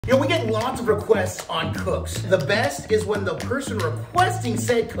You know, we get lots of requests on cooks. The best is when the person requesting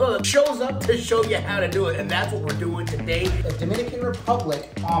said cook shows up to show you how to do it, and that's what we're doing today. The Dominican Republic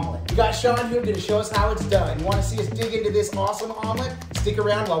omelet. We got Sean here to show us how it's done. You want to see us dig into this awesome omelet? Stick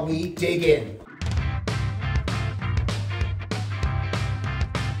around while we dig in.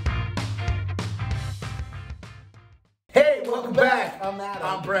 Hey, welcome back. I'm Adam.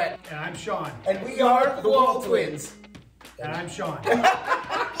 I'm Brett. And I'm Sean. And we are the WALTWINS. And I'm Sean.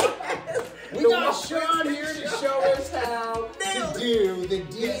 We got Sean here to show us how to do the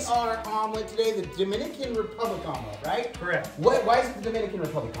DR omelet today, the Dominican Republic omelet, right? Correct. Why is it the Dominican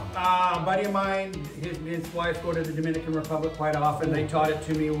Republic omelet? A buddy of mine, his wife go to the Dominican Republic quite often. They taught it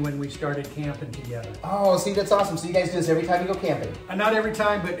to me when we started camping together. Oh, see, that's awesome. So you guys do this every time you go camping? Not every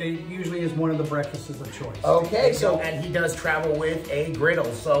time, but it usually is one of the breakfasts of choice. Okay, so... And he does travel with a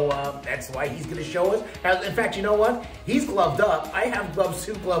griddle, so that's why he's going to show us. In fact, you know what? He's gloved up. I have gloves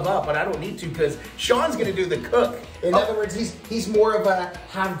to glove up, but I don't need to because Sean's going to do the cook. In other words, he's more of a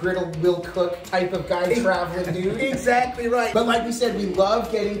have griddle, will cook type of guy, traveling dude. Exactly right. But like we said, we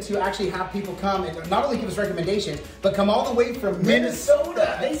love getting to actually have people come and not only give us recommendations, but come all the way from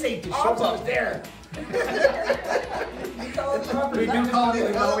Minnesota. They say pop up there. We do call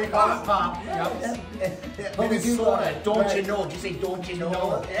it pop. Yep. But we do love it. Don't you know? Did you say don't you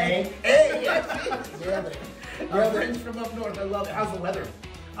know? Hey. Hey. Yeah, Our friends from up north, I love it. How's the weather?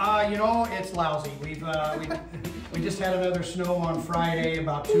 You know, it's lousy. We just had another snow on Friday,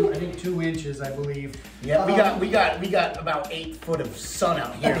 about 2 inches, I believe. Yeah, we got about 8 foot of sun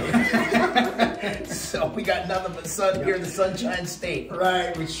out here. So we got nothing but sun here in the Sunshine State.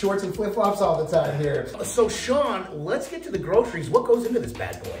 Right, with shorts and flip-flops all the time here. So Sean, let's get to the groceries. What goes into this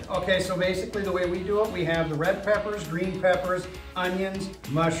bad boy? Okay, so basically the way we do it, we have the red peppers, green peppers, onions,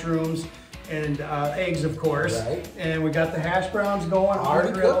 mushrooms, and eggs, of course. Right. And we got the hash browns going.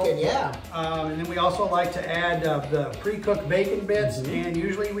 Already cooking, yeah. And then we also like to add the pre-cooked bacon bits, and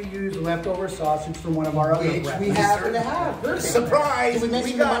usually we use leftover sausage from one of our other breakfasts. Which we happen to have. Perfect. Surprise! We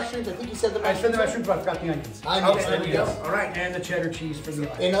mentioned the mushrooms. I think you said the mushrooms. I said the mushrooms, but I forgot the onions. Okay, there we go. All right. And the cheddar cheese for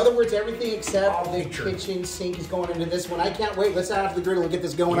the onions. In other words, everything except the kitchen sink is going into this one. I can't wait. Let's add off the griddle and get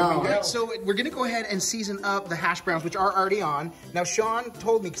this going on. All right, so we're going to go ahead and season up the hash browns, which are already on. Now, Sean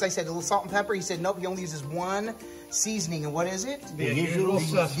told me, because I said a little salt and pepper, he said, nope, he only uses one seasoning, and what is it? The unusual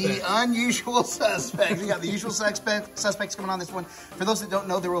suspects. The unusual suspects. We got the usual suspects coming on this one. For those that don't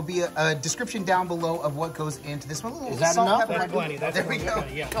know, there will be a description down below of what goes into this one. Is that enough? That's plenty. There we go.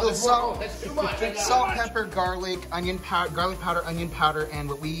 Yeah. That's too much. Salt, pepper, garlic powder, onion powder, and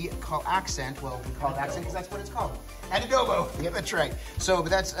what we call accent. Well, we call it accent because that's what it's called. And adobo. Yep, that's right. So,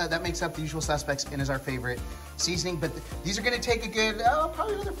 but that makes up the usual suspects and is our favorite seasoning. But these are going to take a good,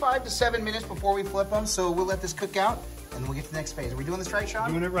 probably another 5 to 7 minutes before we flip them. So we'll let this cook out, and then we'll get to the next phase. Are we doing this right, Sean?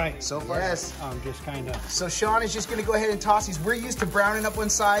 Doing it right. So far, yes. Just kind of. So Sean is just going to go ahead and toss these. We're used to browning up one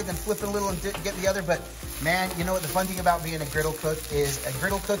side, then flipping a little and getting the other. But man, you know what the fun thing about being a griddle cook is? A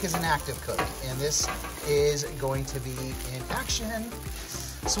griddle cook is an active cook, and this is going to be in action.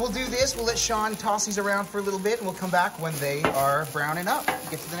 So we'll do this, we'll let Sean toss these around for a little bit, and we'll come back when they are browning up.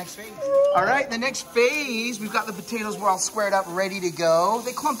 Get to the next phase. All right, the next phase, we've got the potatoes all squared up, ready to go.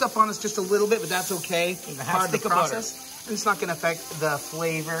 They clumped up on us just a little bit, but that's okay. Part of the process. It's not gonna affect the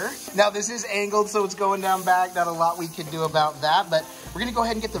flavor. Now this is angled, so it's going down back. Not a lot we can do about that, but we're gonna go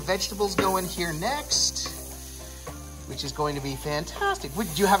ahead and get the vegetables going here next, which is going to be fantastic. Do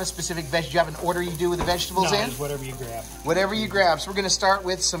you have a specific veg? Do you have an order you do with the vegetables in? Just whatever you grab. Whatever you grab. So we're going to start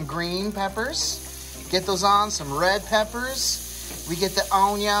with some green peppers. Get those on. Some red peppers. We get the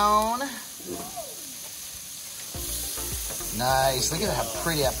onion. Nice. Look at how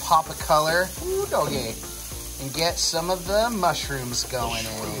pretty that pop of color. Ooh, doggy. And get some of the mushrooms going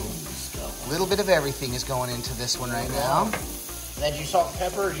in. A little bit of everything is going into this one right now. Then you salt and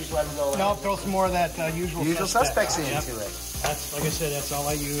pepper, or you just let them go? No, throw some more of that usual suspects into it. That's, like I said, that's all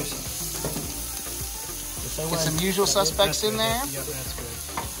I use. Get some usual suspects in there. Yep, that's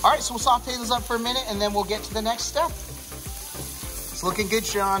good. All right, so we'll saute those up for a minute, and then we'll get to the next step. It's looking good,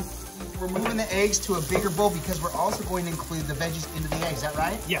 Sean. We're moving the eggs to a bigger bowl because we're also going to include the veggies into the eggs. Is that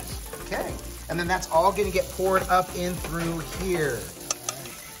right? Yes. Okay. And then that's all going to get poured up in through here.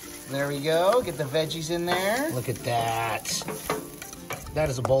 There we go. Get the veggies in there. Look at that. That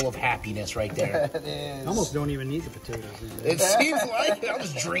is a bowl of happiness right there. It is. I almost don't even need the potatoes in there. It seems like it. I'll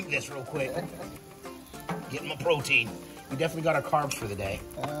just drink this real quick. Get my protein. We definitely got our carbs for the day.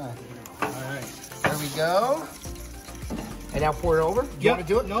 All right. There we go. And now pour it over? You want to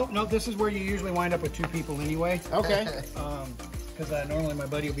do it? No, this is where you usually wind up with 2 people anyway. Okay. Because because normally my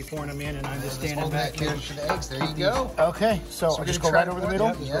buddy will be pouring them in, and I'm just standing Holding back that here. cage for the eggs. There you go. Okay, so we're I'll gonna just go try right to over the pour it. middle.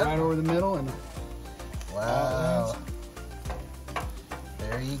 Yep, just go right over the middle, and Wow.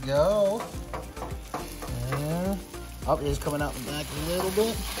 There you go. Oh, it is coming out the back a little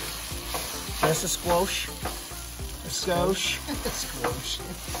bit. Just a squash. A skosh. Squash.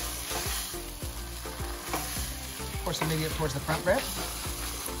 Pour some maybe up towards the front, Brett.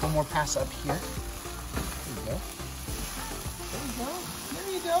 One more pass up here. There you go. There you go. There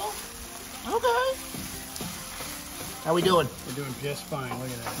you go. Okay. How we doing? we're doing just fine. Look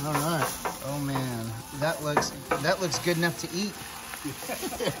at that. All right. Oh man, that looks good enough to eat.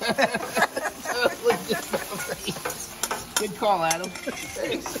 Good call, Adam.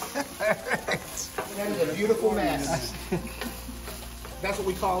 That is a beautiful mess. That's what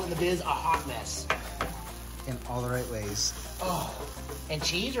we call in the biz a hot mess. In all the right ways. Oh, and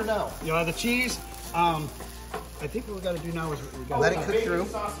cheese or no? You know, the cheese, I think what we got to do now is we got Let it cook through.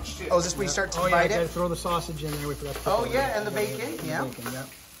 Oh, is this where you start to divide gotta it? throw the sausage in there. We forgot to put Oh, the- yeah, and the bacon, yeah. Bacon, yeah.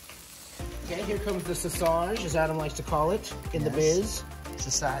 Okay, here comes the sausage, as Adam likes to call it in the biz.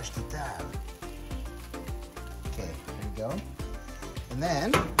 Sausage to that. Okay, there you go. And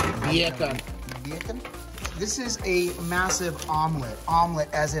then Bacon. bacon. This is a massive omelet. Omelette,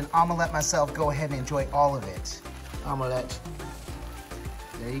 as in omelette myself. Go ahead and enjoy all of it. Omelette.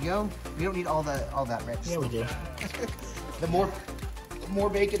 There you go. We don't need all that, right? Yeah, we do. The more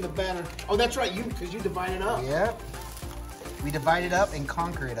bacon, the better. Oh, that's right, because you divide it up. Yep. We divide it up and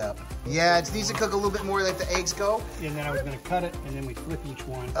conquer it up. Yeah, it needs to cook a little bit more like the eggs go. And then I was going to cut it, and then we flip each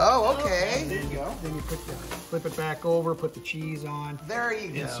one. Oh, okay. There you go. Then you flip it back over, put the cheese on. There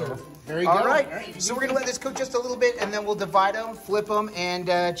you Yes, go. sir. There you go. All right. So we're gonna let this cook just a little bit, and then we'll divide them, flip them, and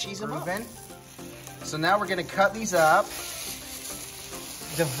cheese them up. So now we're gonna cut these up,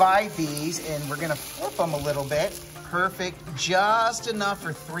 divide these, and we're gonna flip them a little bit. Perfect, just enough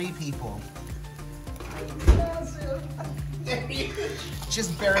for 3 people.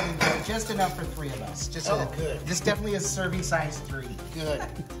 Just barely good, just enough for 3 of us. Just good. This definitely is serving size 3. Good.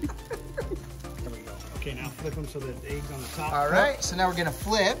 There we go. Okay, now flip them so that the egg's on the top. All right, so now we're gonna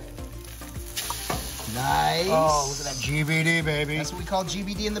flip. Nice. Oh, look at that GBD, baby. That's what we call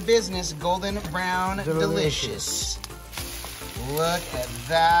GBD in the business, golden brown delicious. Look at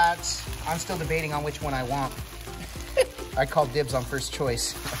that. I'm still debating on which one I want. I call dibs on first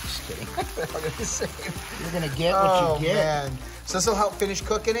choice. I'm just kidding. You're going to get what you get. Man. So this will help finish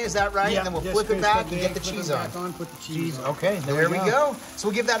cooking it, is that right? Yeah, and then we'll just flip it finish back the and get egg, the flip cheese it on. back on. Put the cheese on. Okay, There we go. So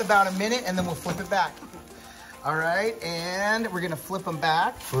we'll give that about a minute and then we'll flip it back. All right, and we're gonna flip them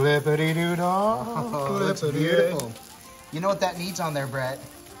back. Flippity-doo-dah. Oh, that's beautiful. You know what that needs on there, Brett?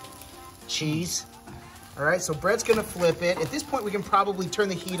 Cheese. All right, so Brett's gonna flip it. At this point, we can probably turn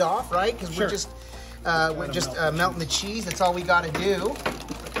the heat off, right? Because Sure. we're just melting the cheese. That's all we gotta do.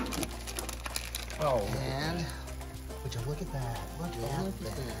 Oh. And would you look at that? Look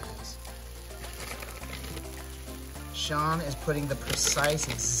at that. Sean is putting the precise,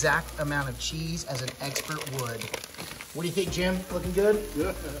 exact amount of cheese as an expert would. What do you think, Jim? Looking good?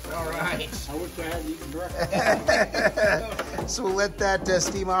 Good. All right. I wish I had eaten breakfast. So we'll let that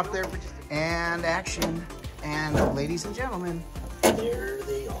steam off there. And action. And ladies and gentlemen, There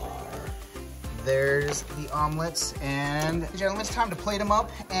they are. there's the omelets. And gentlemen, it's time to plate them up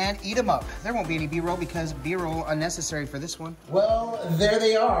and eat them up. There won't be any B-roll because B-roll unnecessary for this one. Well, there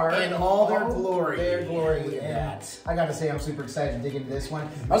they are. In all their glory. Their glory. Look at that. I gotta say, I'm super excited to dig into this one.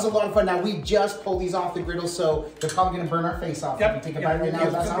 That was a lot of fun. Now, we just pulled these off the griddle, so they're probably gonna burn our face off. If we take a bite right now,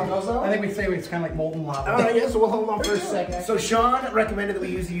 is that how it goes though? I think we say it's kind of like molten lava. All right, yeah, so we'll hold on for a second. So Sean recommended that we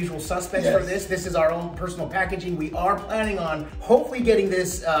use the usual suspects for this. This is our own personal packaging. We are planning on hopefully getting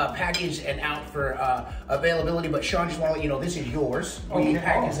this packaged and out for availability, but Sean, just want to let you know, this is yours. We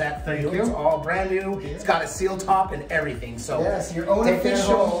packaged that for you. It's all brand new. It's got a seal top and everything. So Yes, your own take that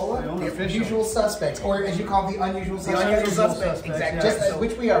official, home. the usual suspects, or as you call them, the unusual The suspects. unusual suspects, exactly. Just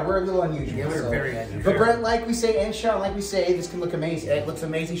which we are. We're a little unusual. Yeah, we're very unusual. But Brett, like we say, and Sean, like we say, this can look amazing. It looks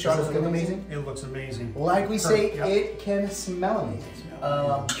amazing. Sean, does it look amazing? It looks amazing. Like we say, Yep. it can smell amazing.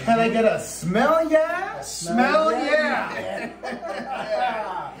 Can I get a smell? Yeah. Smell yeah.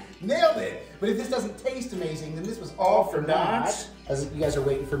 Nailed it. But if this doesn't taste amazing, then this was all for naught. As you guys are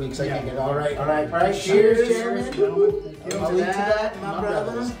waiting for me because I can't get it. All right, all right, all right. Cheers, gentlemen. I'll leave to that, my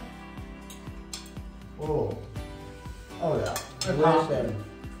brothers. Oh, oh yeah. Listen.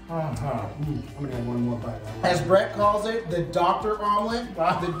 I'm gonna have one more bite. As Brett calls it, the Dr. Omelet,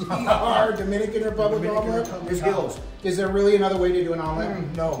 the DR, Dominican Republic omelet. It's Gills. Is there really another way to do an omelet?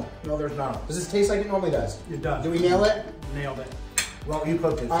 No, there's not. Does this taste like it normally does? It does. Do we nail it? Nailed it. Well, you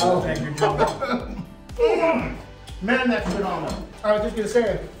cooked it. Oh. Thank you, Joe. Man, that's a good omelet. I was just gonna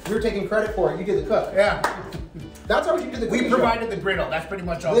say, we were taking credit for it. You did the cook. Yeah. That's how we do the cooking. We provided the griddle. That's pretty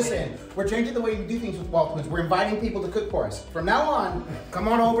much all. Listen, we're changing the way we do things with WALTWINS. We're inviting people to cook for us. From now on, come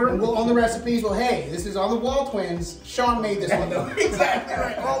on over. And we'll own the recipes. Well, hey, this is on the WALTWINS. Sean made this one. Exactly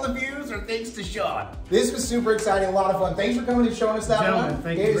right. All the views are thanks to Sean. This was super exciting, a lot of fun. Thanks for coming and showing us that one.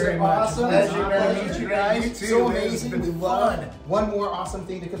 Thank you very much. Awesome. Pleasure. You guys. You too. So amazing. We love fun. one more awesome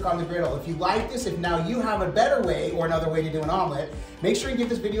thing to cook on the griddle. If you like this, if now you have a better way or another way to do an omelet, make sure you give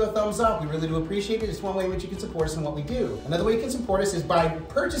this video a thumbs up. We really do appreciate it. It's one way in which you can support us in what we do. Another way you can support us is by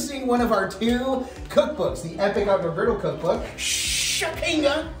purchasing one of our 2 cookbooks, the Epic Outdoor Griddle Cookbook,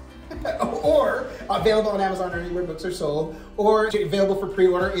 Shakinga, or available on Amazon or anywhere books are sold, or available for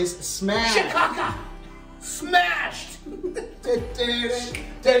pre-order is Smash. Shikaka! Smashed! Let the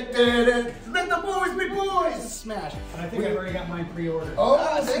boys be boys! Smash. I think I've already got mine pre-ordered. Oh,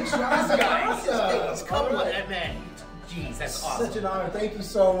 thanks, guys. Awesome. Come on, man. Jeez, that's awesome. Such an honor. Thank you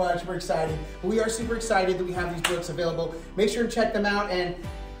so much. We're excited. We are super excited that we have these books available. Make sure to check them out, and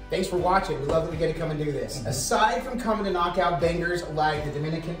thanks for watching. We love that we get to come and do this. Aside from coming to knock out bangers like the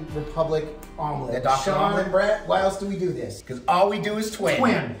Dominican Republic omelet, Sean and Brett, why else do we do this? Because all we do is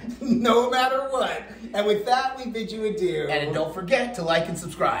twin. No matter what. And with that, we bid you adieu. And don't forget to like and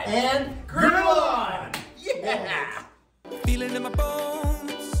subscribe. And griddle on! Yeah! Feeling in my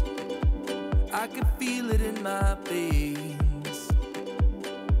bones, I can feel it in my veins.